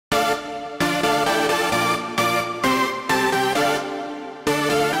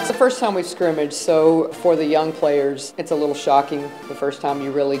first time we've scrimmaged, so for the young players, it's a little shocking the first time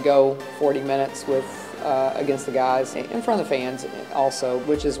you really go 40 minutes with against the guys in front of the fans also,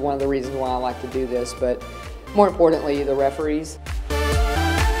 which is one of the reasons why I like to do this, but more importantly, the referees. To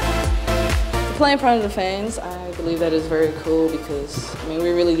play in front of the fans, I believe that is very cool because, I mean,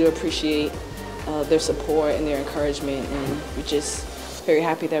 we really do appreciate their support and their encouragement, and we're just very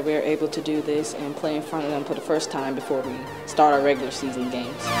happy that we're able to do this and play in front of them for the first time before we start our regular season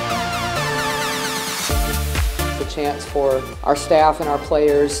games. A chance for our staff and our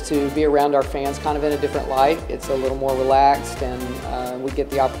players to be around our fans kind of in a different light. It's a little more relaxed, and we get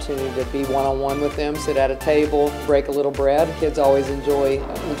the opportunity to be one-on-one with them, sit at a table, break a little bread. Kids always enjoy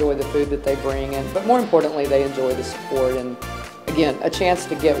the food that they bring, but more importantly, they enjoy the support, and again, a chance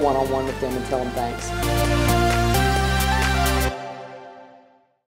to get one-on-one with them and tell them thanks.